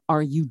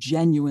you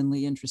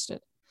genuinely interested?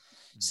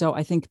 So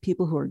I think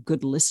people who are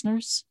good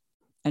listeners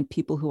and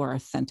people who are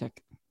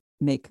authentic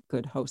make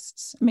good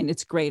hosts. I mean,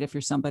 it's great if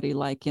you're somebody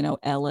like,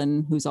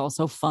 Ellen, who's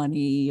also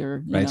funny,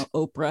 or,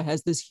 Oprah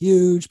has this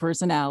huge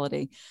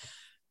personality.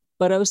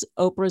 But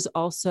Oprah's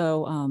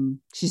also,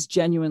 she's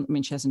genuine. I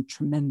mean, she has a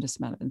tremendous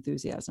amount of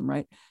enthusiasm,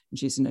 right? And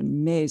she's an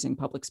amazing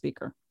public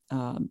speaker.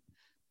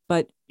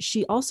 But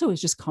she also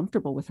is just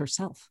comfortable with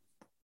herself.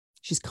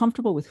 She's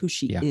comfortable with who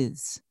she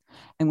is.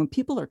 And when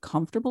people are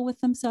comfortable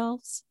with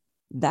themselves,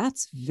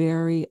 that's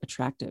very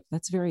attractive.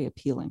 That's very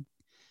appealing.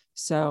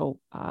 So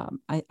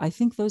I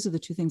think those are the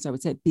two things I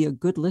would say. Be a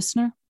good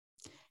listener,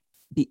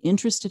 be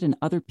interested in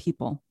other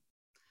people,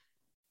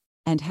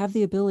 and have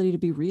the ability to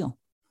be real.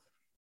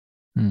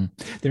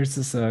 There's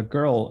this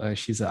girl.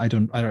 I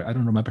don't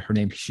remember her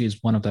name. She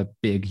is one of the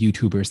big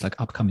YouTubers, like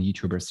upcoming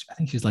YouTubers. I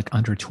think she's like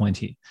under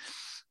 20.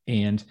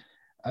 And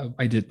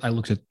I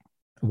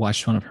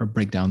watched one of her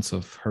breakdowns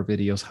of her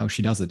videos, how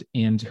she does it.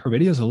 And her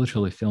videos are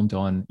literally filmed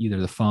on either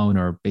the phone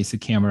or basic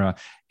camera.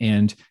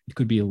 And it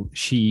could be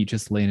she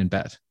just laying in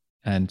bed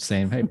and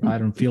saying, hey, I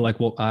don't feel like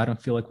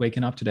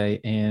waking up today.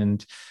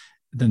 And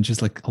then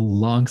just like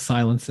long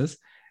silences.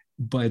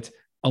 But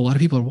a lot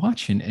of people are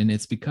watching, and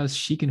it's because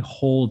she can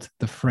hold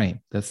the frame.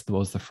 That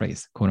was the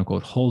phrase, quote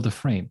unquote, hold the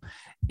frame.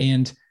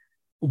 And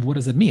what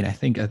does it mean? I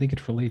think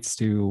it relates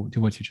to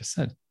what you just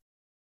said.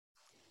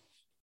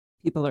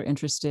 People are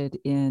interested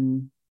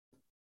in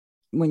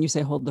when you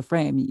say hold the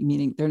frame,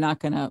 meaning they're not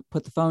going to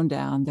put the phone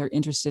down. They're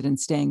interested in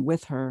staying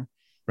with her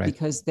Right.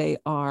 because they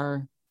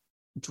are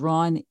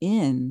drawn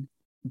in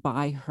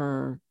by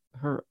her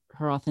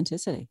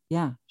authenticity.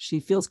 Yeah. She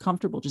feels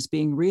comfortable just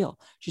being real.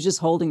 She's just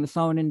holding the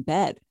phone in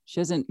bed. She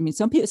doesn't, I mean,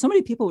 so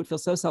many people would feel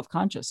so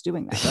self-conscious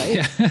doing that, right?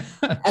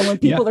 Yeah. And when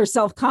people are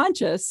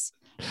self-conscious,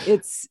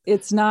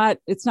 it's not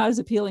as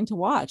appealing to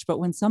watch. But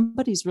when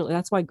somebody's really,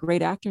 that's why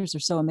great actors are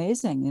so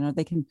amazing. You know,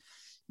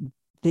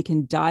 they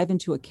can dive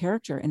into a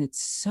character, and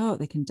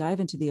they can dive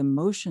into the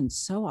emotions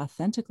so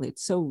authentically.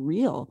 It's so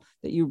real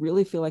that you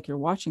really feel like you're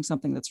watching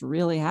something that's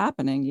really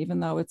happening, even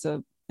though it's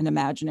an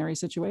imaginary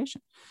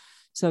situation.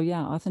 So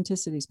yeah,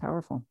 authenticity is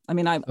powerful. I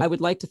mean, I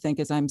would like to think,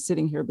 as I'm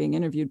sitting here being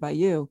interviewed by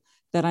you,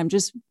 that I'm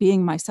just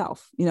being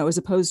myself, you know, as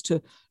opposed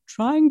to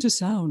trying to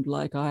sound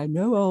like I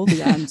know all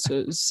the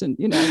answers. And,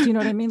 you know, do you know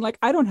what I mean? Like,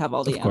 I don't have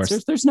all the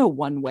answers. There's no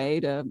one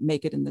way to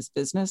make it in this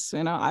business.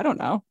 You know, I don't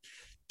know.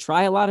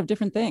 Try a lot of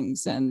different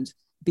things and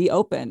be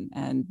open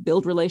and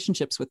build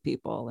relationships with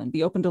people and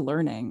be open to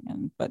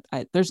learning. But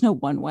there's no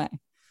one way.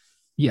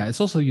 Yeah,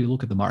 it's also, you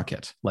look at the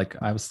market. Like,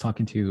 I was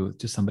talking to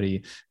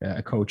somebody,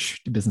 a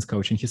coach, a business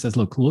coach, and he says,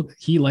 look,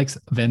 he likes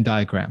Venn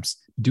diagrams.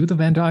 Do the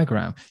Venn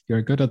diagram.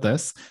 You're good at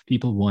this.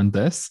 People want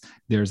this.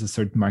 There's a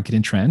certain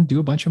marketing trend.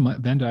 Do a bunch of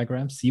Venn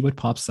diagrams, see what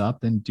pops up,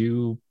 then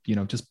do, you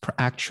know, just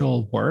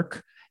actual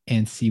work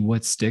and see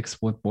what sticks,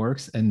 what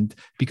works. And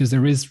because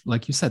there is,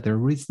 like you said,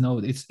 there is no,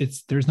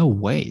 there's no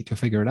way to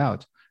figure it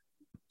out.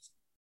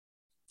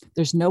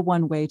 There's no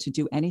one way to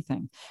do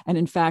anything. And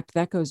in fact,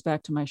 that goes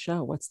back to my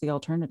show. What's the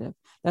alternative?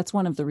 That's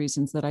one of the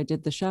reasons that I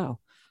did the show.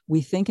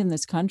 We think in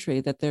this country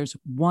that there's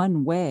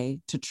one way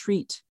to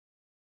treat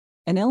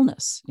an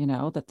illness, you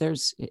know, that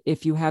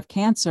if you have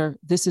cancer,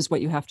 this is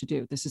what you have to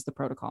do. This is the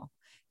protocol.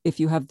 If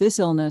you have this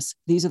illness,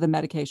 these are the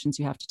medications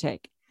you have to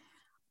take.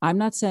 I'm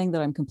not saying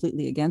that I'm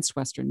completely against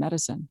Western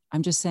medicine.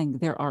 I'm just saying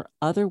there are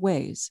other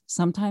ways,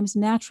 sometimes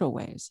natural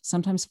ways,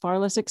 sometimes far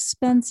less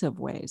expensive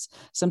ways,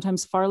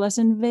 sometimes far less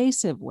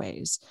invasive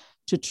ways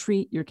to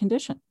treat your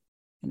condition,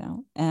 you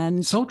know,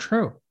 and so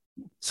true.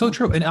 So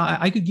true. And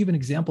I could give an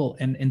example,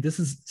 and this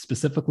is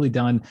specifically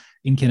done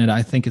in Canada.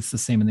 I think it's the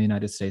same in the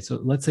United States. So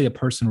let's say a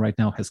person right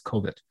now has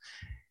COVID.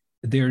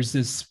 There's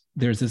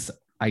this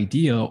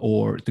idea,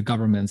 or the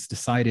government's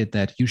decided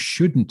that you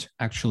shouldn't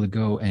actually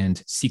go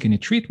and seek any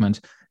treatment.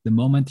 The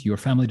moment your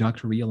family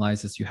doctor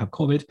realizes you have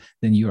COVID,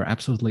 then you are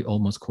absolutely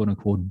almost quote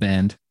unquote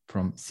banned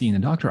from seeing a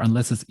doctor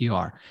unless it's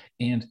ER.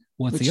 And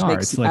what's Which ER?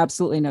 Makes it's like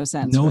absolutely no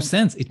sense. No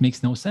sense. It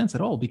makes no sense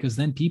at all, because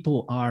then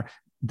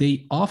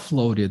they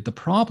offloaded the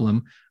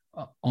problem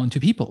onto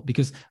people.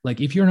 Because like,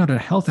 if you're not a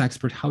health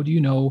expert, how do you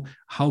know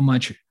how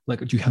much, like,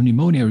 do you have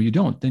pneumonia or you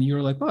don't? Then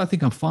you're like, well, I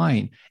think I'm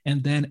fine.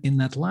 And then in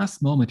that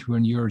last moment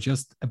when you're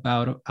just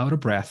about out of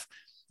breath,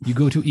 you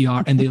go to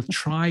ER and they'll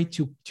try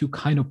to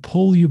kind of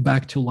pull you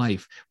back to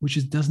life, which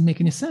doesn't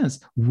make any sense.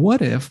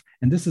 What if,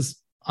 and this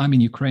is, I'm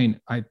in Ukraine,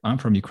 I'm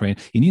from Ukraine.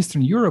 In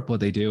Eastern Europe, what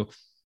they do,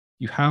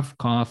 you have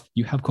cough,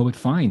 you have COVID,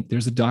 fine.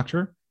 There's a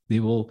doctor, they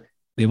will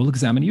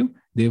examine you,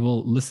 they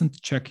will listen,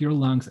 check your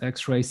lungs,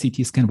 X-ray,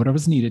 CT scan,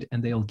 whatever's needed,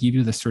 and they'll give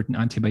you the certain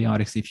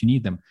antibiotics if you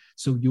need them.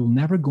 So you're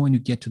never going to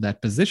get to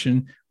that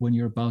position when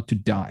you're about to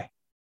die.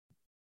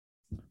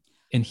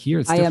 And here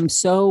it's different.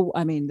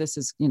 This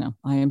is, you know,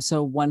 I am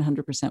so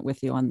 100%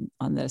 with you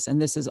on this.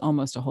 And this is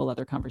almost a whole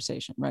other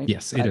conversation, right?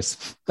 Yes, it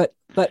is.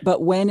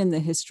 But when in the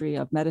history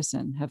of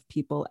medicine have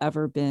people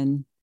ever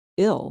been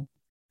ill,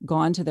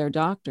 gone to their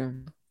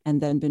doctor,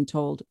 and then been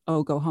told,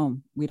 oh, go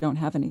home, we don't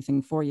have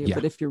anything for you. Yeah.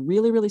 But if you're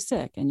really, really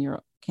sick and you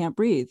can't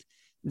breathe,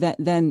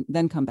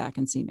 then come back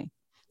and see me.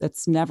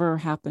 That's never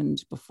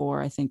happened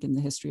before, I think, in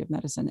the history of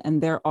medicine.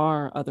 And there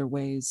are other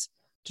ways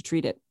to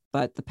treat it.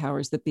 But the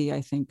powers that be,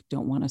 I think,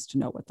 don't want us to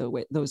know what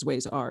those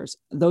ways are.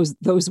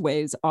 Those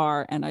ways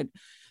are, and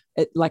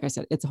like I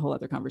said, it's a whole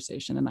other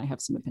conversation, and I have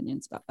some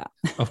opinions about that.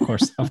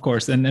 Of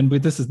course, and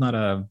this is not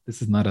a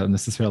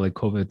necessarily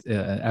COVID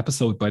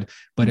episode, but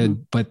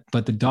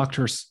the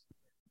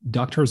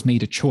doctors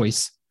made a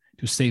choice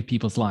to save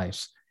people's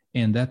lives,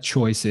 and that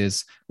choice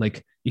is,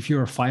 like, if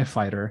you're a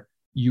firefighter,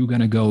 you're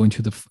gonna go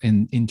into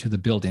the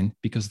building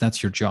because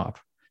that's your job.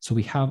 So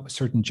we have a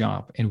certain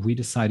job, and we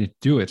decided to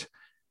do it.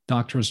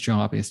 Doctor's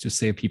job is to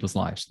save people's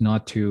lives,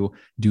 not to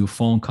do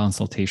phone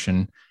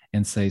consultation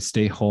and say,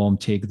 stay home,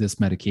 take this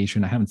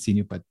medication. I haven't seen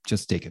you, but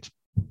just take it.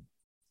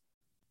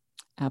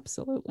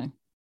 Absolutely.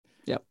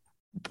 Yep.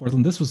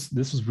 Portland, this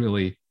was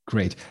really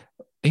great.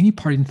 Any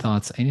parting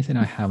thoughts, anything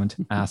I haven't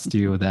asked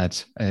you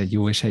that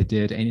you wish I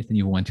did, anything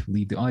you want to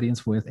leave the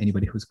audience with,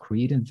 anybody who's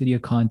creating video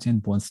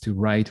content, wants to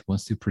write,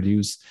 wants to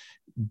produce,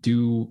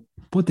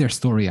 put their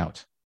story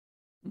out.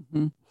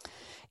 Mm-hmm.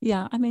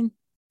 Yeah. I mean,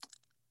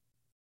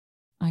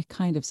 I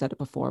kind of said it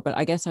before, but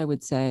I guess I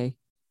would say,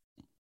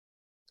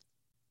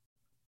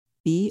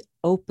 be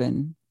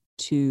open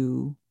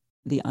to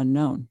the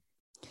unknown.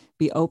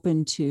 Be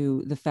open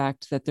to the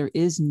fact that there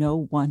is no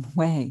one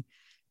way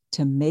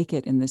to make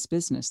it in this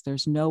business.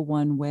 There's no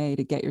one way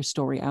to get your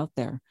story out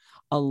there.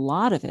 A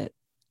lot of it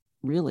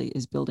really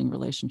is building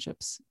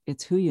relationships.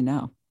 It's who you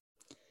know.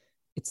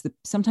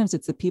 sometimes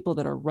it's the people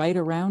that are right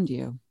around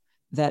you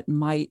that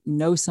might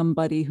know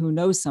somebody who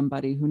knows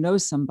somebody who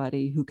knows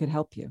somebody who could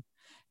help you.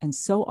 And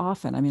so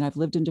often, I mean, I've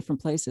lived in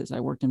different places. I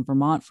worked in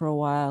Vermont for a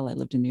while. I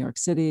lived in New York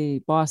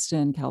City,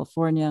 Boston,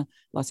 California,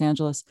 Los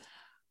Angeles.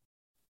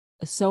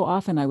 So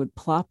often I would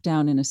plop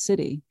down in a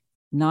city,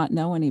 not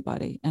know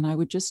anybody, and I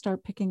would just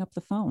start picking up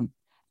the phone.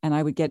 And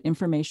I would get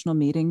informational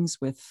meetings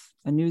with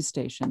a news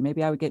station.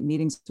 Maybe I would get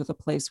meetings with a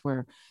place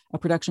where a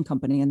production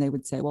company, and they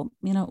would say, well,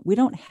 we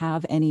don't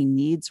have any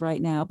needs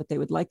right now, but they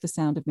would like the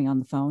sound of me on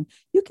the phone.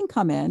 You can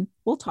come in,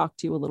 we'll talk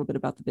to you a little bit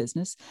about the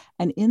business.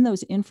 And in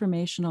those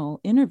informational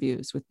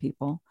interviews with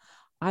people,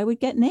 I would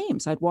get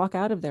names. I'd walk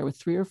out of there with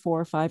 3 or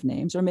 4 or 5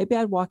 names, or maybe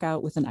I'd walk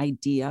out with an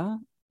idea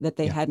that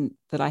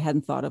that I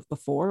hadn't thought of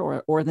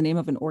before, or the name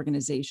of an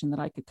organization that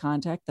I could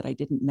contact that I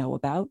didn't know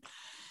about.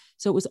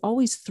 So it was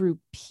always through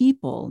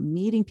people,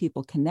 meeting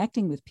people,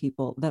 connecting with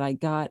people, that I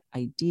got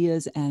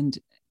ideas and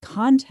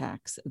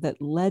contacts that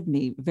led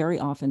me very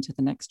often to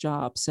the next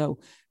job. So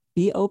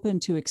be open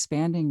to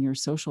expanding your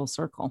social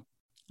circle.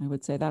 I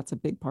would say that's a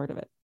big part of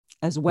it,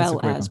 as well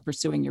as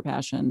pursuing your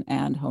passion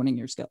and honing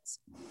your skills.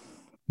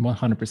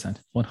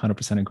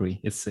 100% agree.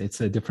 It's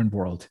a different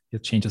world.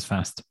 It changes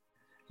fast.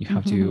 You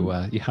have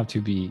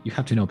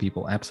to know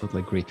people.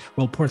 Absolutely agree.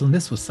 Well, Portland,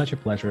 this was such a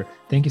pleasure.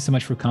 Thank you so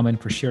much for coming,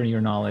 for sharing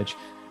your knowledge.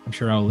 I'm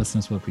sure our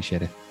listeners will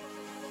appreciate it.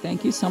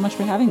 Thank you so much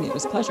for having me. It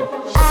was a pleasure.